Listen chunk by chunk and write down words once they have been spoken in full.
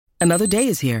Another day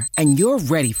is here, and you're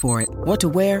ready for it. What to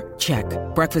wear? Check.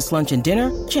 Breakfast, lunch, and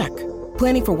dinner? Check.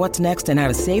 Planning for what's next and how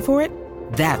to save for it?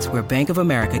 That's where Bank of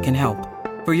America can help.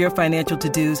 For your financial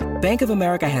to-dos, Bank of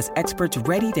America has experts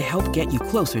ready to help get you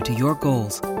closer to your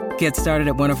goals. Get started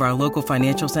at one of our local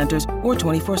financial centers or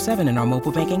 24/7 in our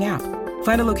mobile banking app.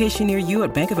 Find a location near you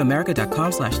at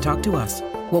bankofamerica.com/talktous.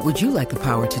 What would you like the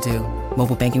power to do?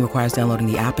 Mobile banking requires downloading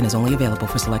the app and is only available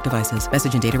for select devices.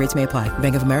 Message and data rates may apply.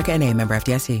 Bank of America N.A., member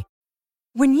FDIC.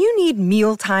 When you need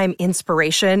mealtime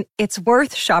inspiration, it's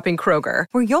worth shopping Kroger,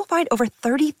 where you'll find over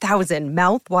 30,000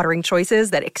 mouth-watering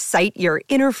choices that excite your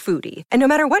inner foodie. And no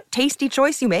matter what tasty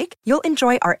choice you make, you'll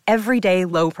enjoy our everyday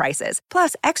low prices,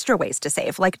 plus extra ways to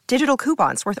save, like digital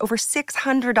coupons worth over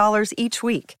 $600 each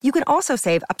week. You can also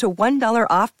save up to $1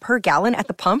 off per gallon at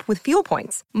the pump with fuel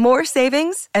points. More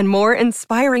savings and more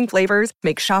inspiring flavors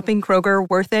make shopping Kroger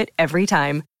worth it every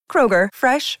time. Kroger,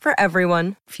 fresh for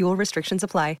everyone. Fuel restrictions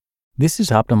apply. This is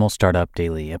Optimal Startup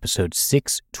Daily, episode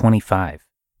 625,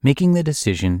 Making the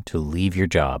Decision to Leave Your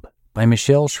Job by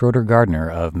Michelle Schroeder-Gardner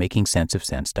of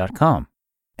MakingSenseOfSense.com.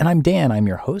 And I'm Dan, I'm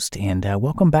your host, and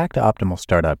welcome back to Optimal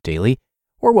Startup Daily,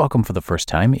 or welcome for the first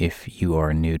time if you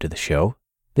are new to the show.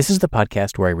 This is the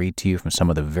podcast where I read to you from some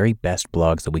of the very best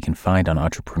blogs that we can find on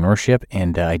entrepreneurship,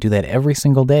 and I do that every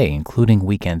single day, including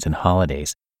weekends and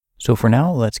holidays. So for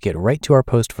now, let's get right to our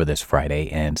post for this Friday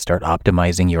and start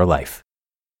optimizing your life.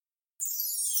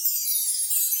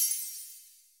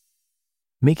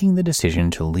 Making the Decision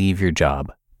to Leave Your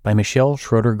Job by Michelle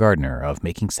Schroeder-Gardner of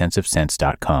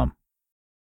MakingSenseOfSense.com.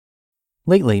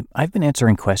 Lately, I've been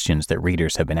answering questions that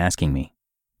readers have been asking me.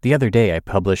 The other day, I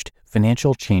published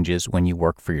Financial Changes When You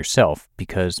Work for Yourself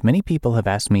because many people have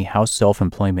asked me how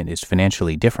self-employment is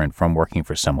financially different from working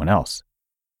for someone else.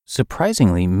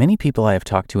 Surprisingly, many people I have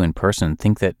talked to in person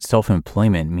think that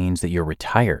self-employment means that you're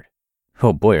retired.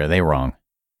 Oh boy, are they wrong.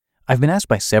 I've been asked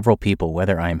by several people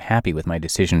whether I am happy with my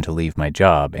decision to leave my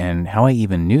job and how I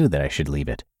even knew that I should leave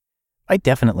it. I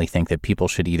definitely think that people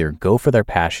should either go for their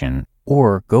passion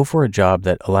or go for a job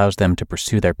that allows them to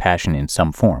pursue their passion in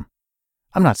some form.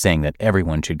 I'm not saying that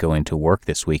everyone should go into work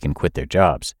this week and quit their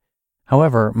jobs.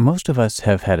 However, most of us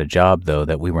have had a job, though,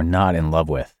 that we were not in love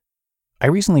with. I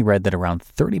recently read that around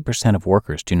 30% of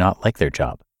workers do not like their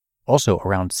job. Also,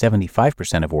 around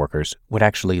 75% of workers would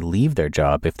actually leave their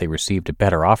job if they received a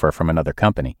better offer from another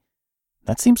company.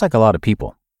 That seems like a lot of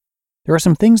people. There are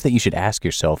some things that you should ask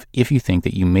yourself if you think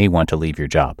that you may want to leave your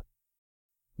job.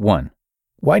 1.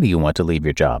 Why do you want to leave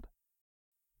your job?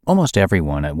 Almost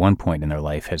everyone at one point in their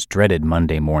life has dreaded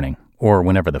Monday morning, or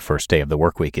whenever the first day of the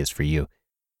work week is for you.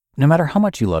 No matter how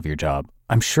much you love your job,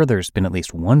 I'm sure there's been at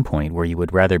least one point where you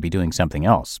would rather be doing something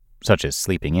else, such as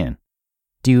sleeping in.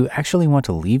 Do you actually want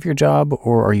to leave your job,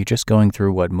 or are you just going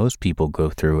through what most people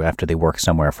go through after they work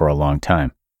somewhere for a long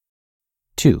time?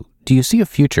 2. Do you see a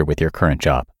future with your current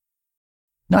job?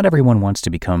 Not everyone wants to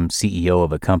become CEO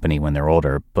of a company when they're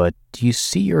older, but do you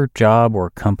see your job or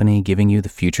company giving you the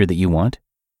future that you want?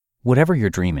 Whatever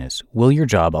your dream is, will your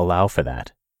job allow for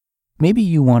that? Maybe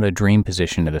you want a dream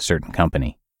position at a certain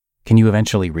company. Can you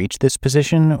eventually reach this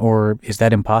position, or is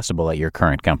that impossible at your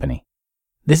current company?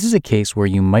 This is a case where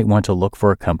you might want to look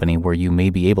for a company where you may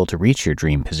be able to reach your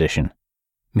dream position.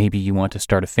 Maybe you want to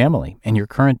start a family, and your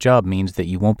current job means that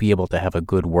you won't be able to have a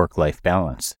good work-life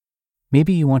balance.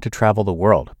 Maybe you want to travel the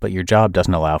world, but your job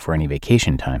doesn't allow for any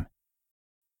vacation time.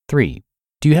 3.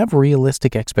 Do you have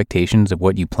realistic expectations of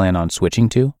what you plan on switching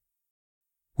to?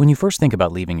 When you first think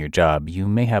about leaving your job, you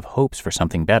may have hopes for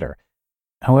something better.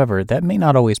 However, that may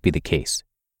not always be the case.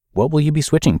 What will you be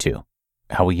switching to?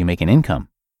 How will you make an income?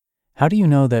 How do you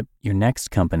know that your next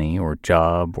company or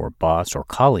job or boss or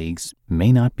colleagues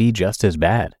may not be just as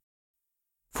bad?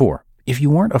 4. If you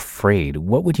weren't afraid,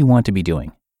 what would you want to be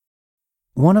doing?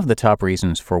 One of the top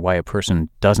reasons for why a person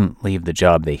doesn't leave the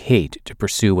job they hate to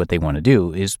pursue what they want to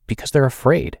do is because they're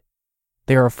afraid.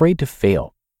 They are afraid to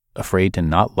fail, afraid to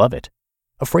not love it,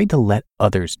 afraid to let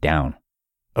others down,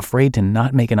 afraid to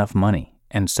not make enough money,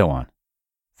 and so on.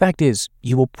 Fact is,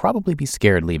 you will probably be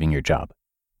scared leaving your job.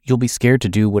 You'll be scared to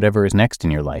do whatever is next in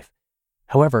your life.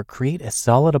 However, create as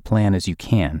solid a plan as you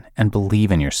can and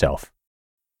believe in yourself.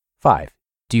 5.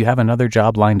 Do you have another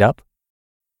job lined up?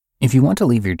 If you want to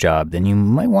leave your job, then you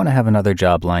might want to have another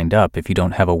job lined up if you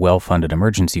don't have a well-funded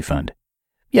emergency fund.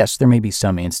 Yes, there may be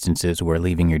some instances where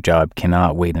leaving your job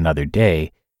cannot wait another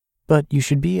day, but you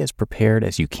should be as prepared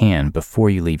as you can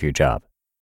before you leave your job.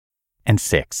 And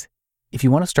 6. If you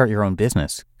want to start your own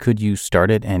business, could you start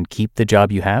it and keep the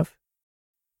job you have?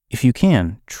 If you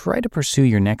can, try to pursue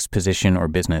your next position or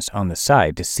business on the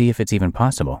side to see if it's even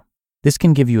possible. This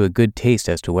can give you a good taste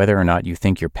as to whether or not you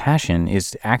think your passion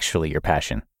is actually your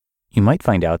passion. You might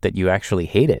find out that you actually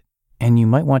hate it, and you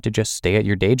might want to just stay at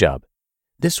your day job.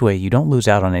 This way, you don't lose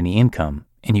out on any income,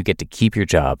 and you get to keep your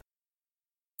job.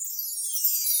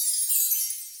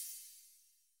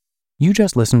 You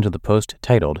just listened to the post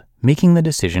titled, Making the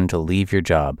Decision to Leave Your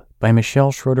Job by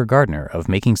Michelle Schroeder Gardner of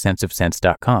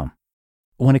MakingSenseOfSense.com.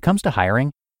 When it comes to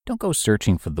hiring, don't go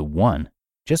searching for the one.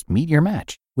 Just meet your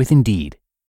match with Indeed.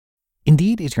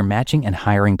 Indeed is your matching and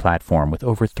hiring platform with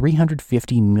over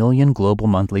 350 million global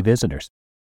monthly visitors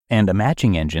and a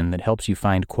matching engine that helps you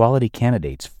find quality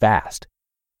candidates fast.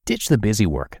 Ditch the busy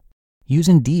work. Use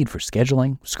Indeed for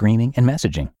scheduling, screening, and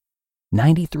messaging.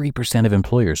 93% of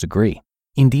employers agree.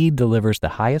 Indeed delivers the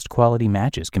highest quality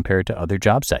matches compared to other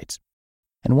job sites.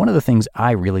 And one of the things I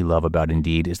really love about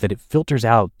Indeed is that it filters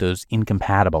out those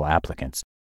incompatible applicants.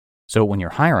 So when you're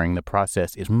hiring, the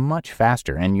process is much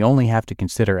faster and you only have to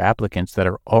consider applicants that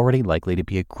are already likely to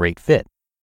be a great fit.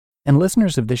 And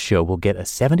listeners of this show will get a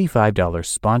 $75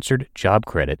 sponsored job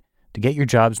credit to get your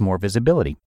jobs more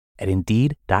visibility at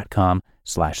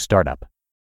Indeed.com/startup.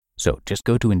 So just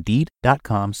go to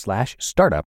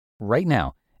Indeed.com/startup right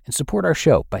now and support our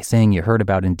show by saying you heard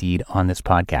about Indeed on this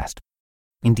podcast.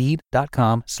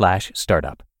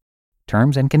 Indeed.com/startup.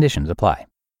 Terms and conditions apply.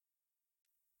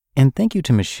 And thank you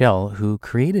to Michelle, who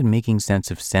created Making Sense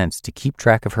of Sense to keep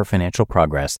track of her financial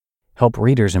progress, help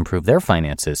readers improve their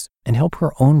finances, and help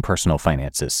her own personal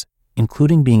finances,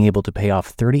 including being able to pay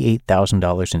off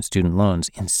 $38,000 in student loans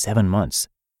in 7 months.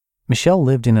 Michelle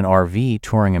lived in an RV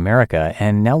touring America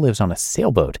and now lives on a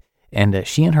sailboat, and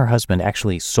she and her husband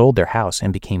actually sold their house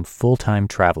and became full-time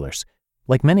travelers.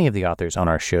 Like many of the authors on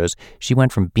our shows, she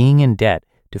went from being in debt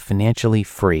to financially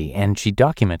free, and she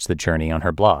documents the journey on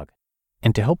her blog.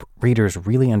 And to help readers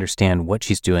really understand what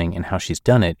she's doing and how she's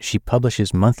done it, she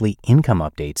publishes monthly income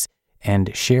updates and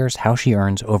shares how she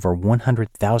earns over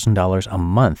 $100,000 a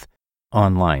month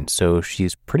online. So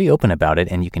she's pretty open about it,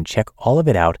 and you can check all of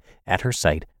it out at her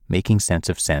site,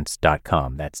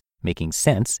 MakingSenseOfSense.com. That's Making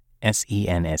Sense,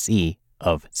 S-E-N-S-E,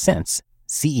 of Sense,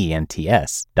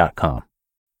 C-E-N-T-S.com.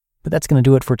 But that's going to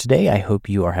do it for today. I hope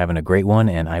you are having a great one,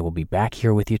 and I will be back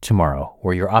here with you tomorrow,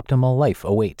 where your optimal life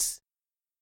awaits.